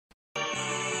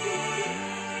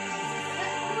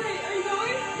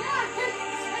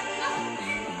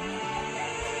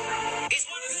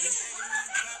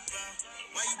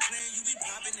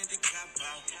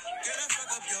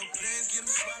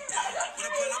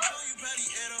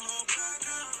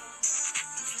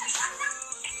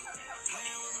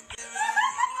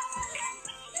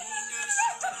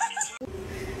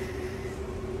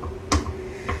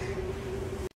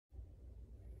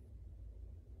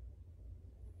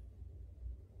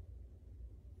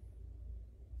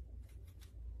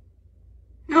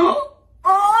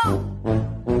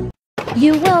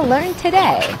You will learn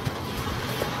today.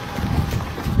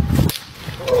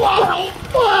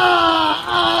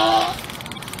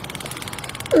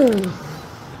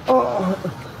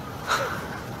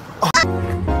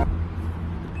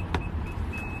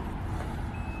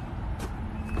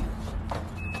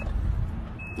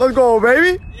 Let's go,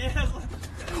 baby. Yes.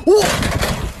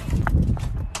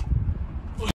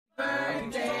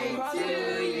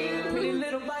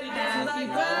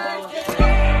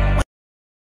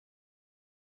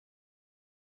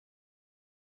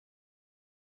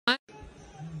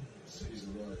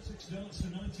 Starts for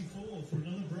 94 for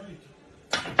another break.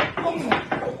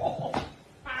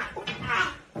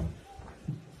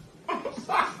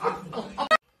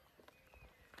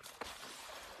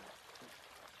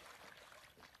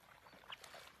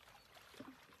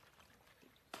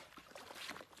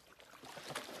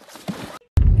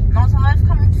 Nossa, ela vai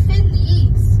ficar muito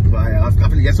feliz. Vai, ela fica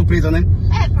feliz. É surpresa, né?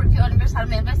 É, porque o aniversário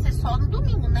mesmo vai ser só no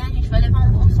domingo, né? A gente vai levar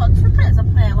um só de surpresa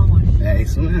pra ela hoje. É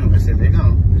isso mesmo, vai ser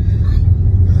legal.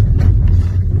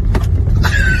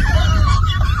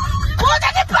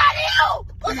 Puta que pariu!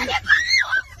 Puta que pariu!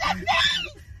 Você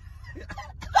fez!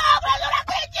 Douglas, eu não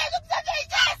acredito que você fez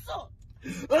isso!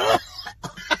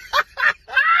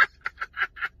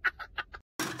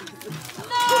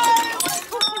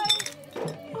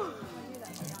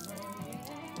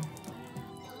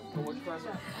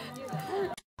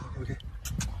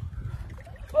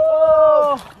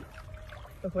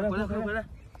 Recuerda.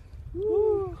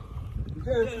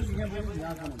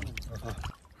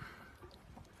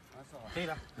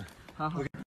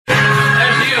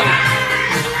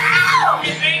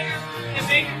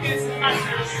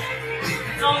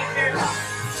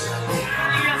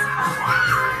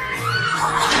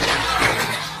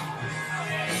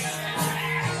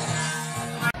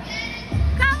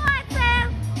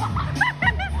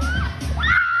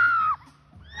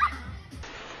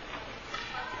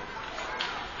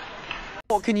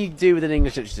 What can you do with an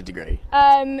English literature degree?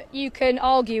 You can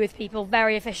argue with people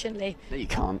very efficiently. No, you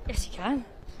can't. Yes, you can.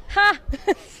 Ha!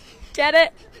 Get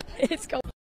it? It's gone.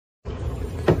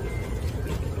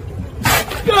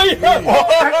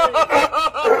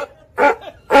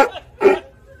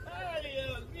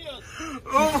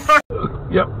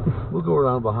 Yep, we'll go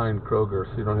around behind Kroger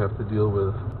so you don't have to deal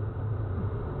with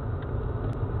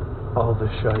all the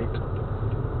shite.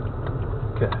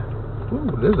 Okay. Ooh,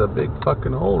 there's a big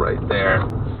fucking hole right there.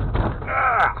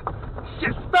 Ah!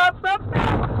 Shit, stop!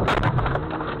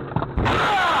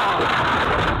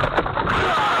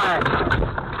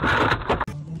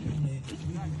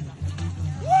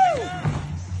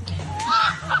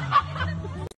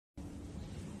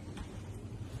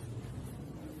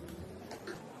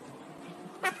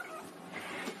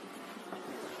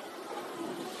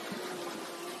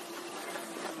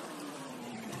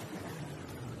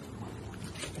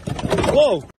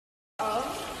 Whoa!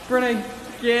 Brennan,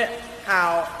 get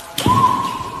out.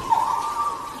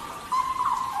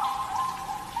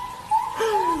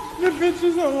 The bitch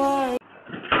is alive.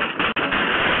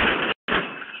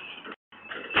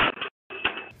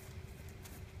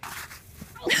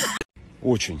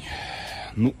 Очень,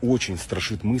 ну очень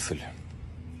страшит мысль,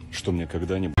 что мне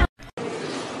когда-нибудь...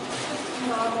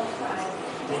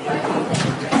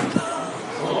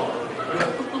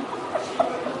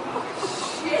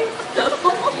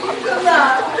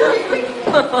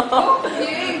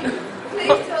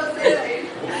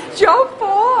 Jump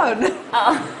on!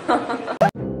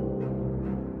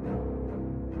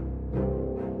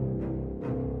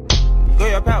 Go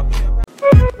your pal.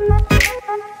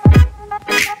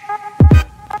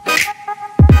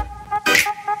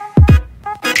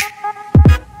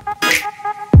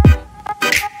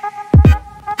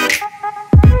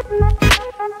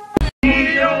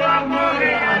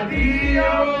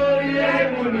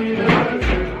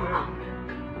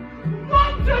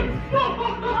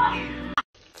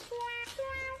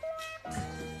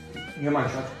 Nie ma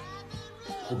się.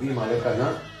 Kupiłem ale kana.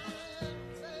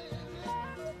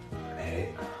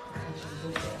 Ej.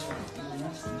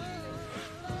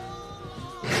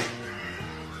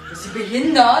 Ist sie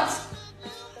behindert?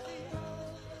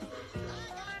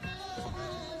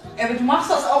 Aber du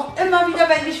machst das auch immer wieder,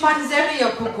 wenn ich meine Serie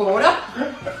gucke, oder?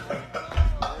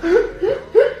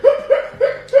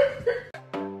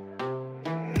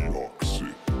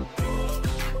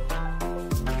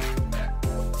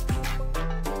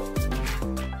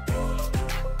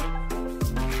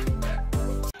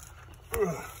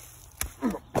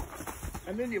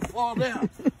 then you fall down.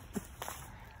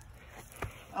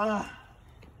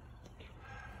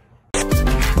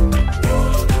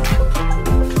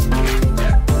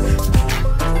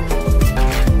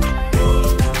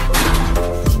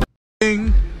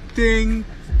 Ding, ding,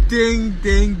 ding,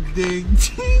 ding, ding, ding.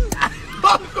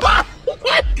 Oh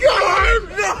my God!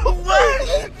 No way!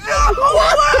 No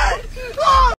way!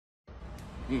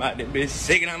 My that bitch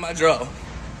shaking out my draw.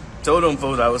 Told them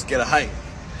folks I was scared of height.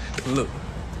 Look.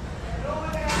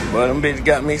 Boy, them bitches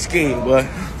got me scared, boy.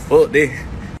 Fuck this.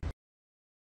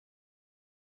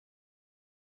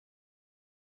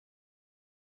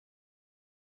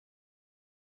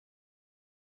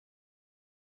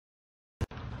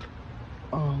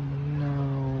 Oh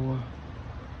no.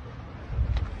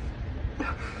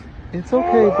 It's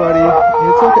okay, buddy.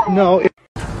 It's okay. No.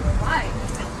 Why?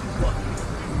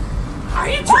 Are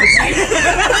you touching?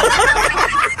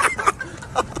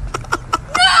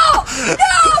 No!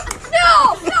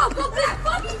 Go back!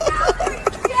 Fucking down!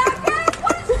 Yeah, guys,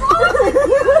 what is wrong with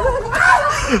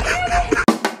you?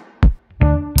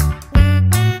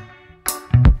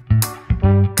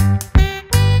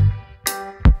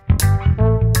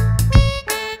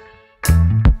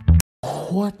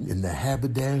 What in the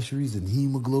haberdasheries and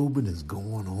hemoglobin is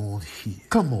going on here?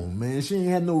 Come on, man. She ain't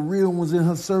had no real ones in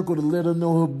her circle to let her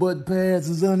know her butt pads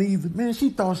is uneven. Man,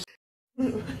 she thought she...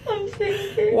 I'm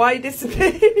thinking. Why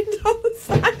dissipated on the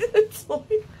side of the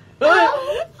toilet?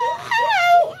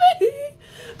 Help me!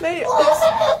 Mate,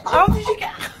 how did you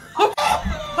get...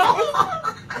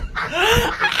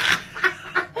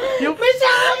 Your bitch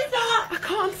I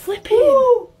can't flip in.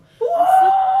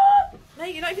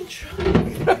 Mate, you're not even trying.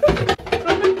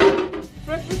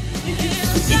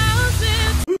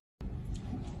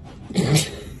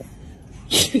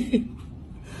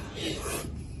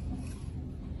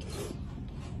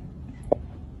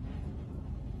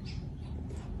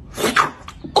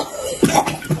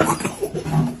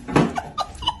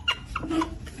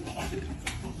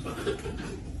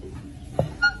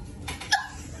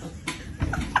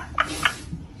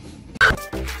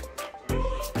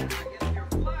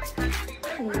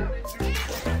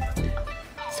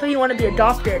 So you want to be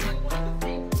adopted?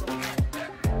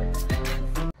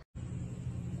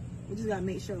 We just gotta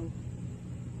make sure.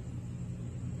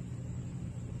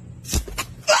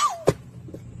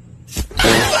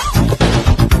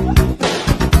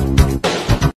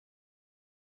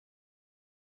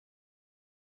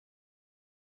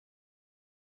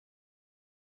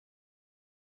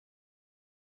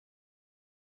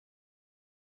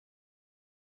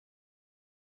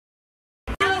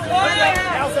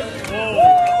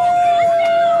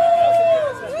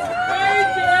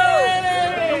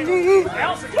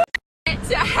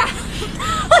 To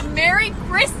have Merry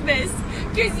Christmas,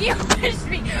 cause you wished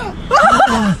me.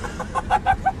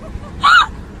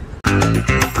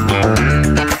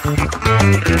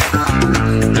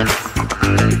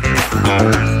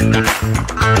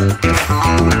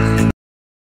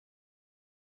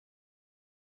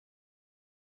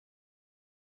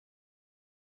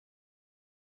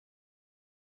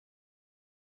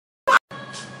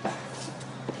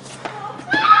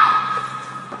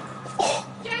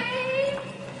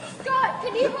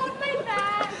 Can you hold my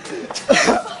bag?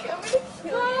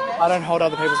 I don't hold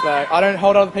other people's bags. I don't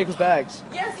hold other people's bags.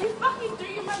 Yes, you fucking do.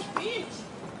 You're my bitch.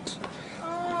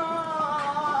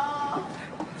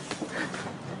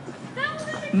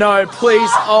 No, please.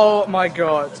 Oh my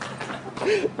God.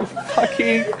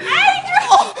 Fucking.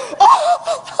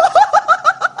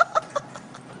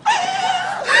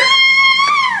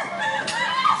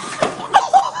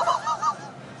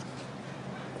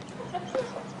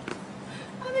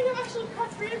 I think I've actually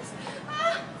cracked ribs.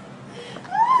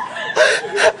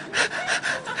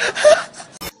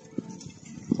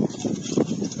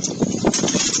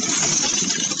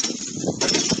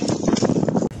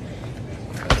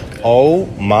 Oh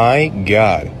my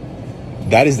God.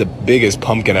 That is the biggest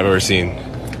pumpkin I've ever seen.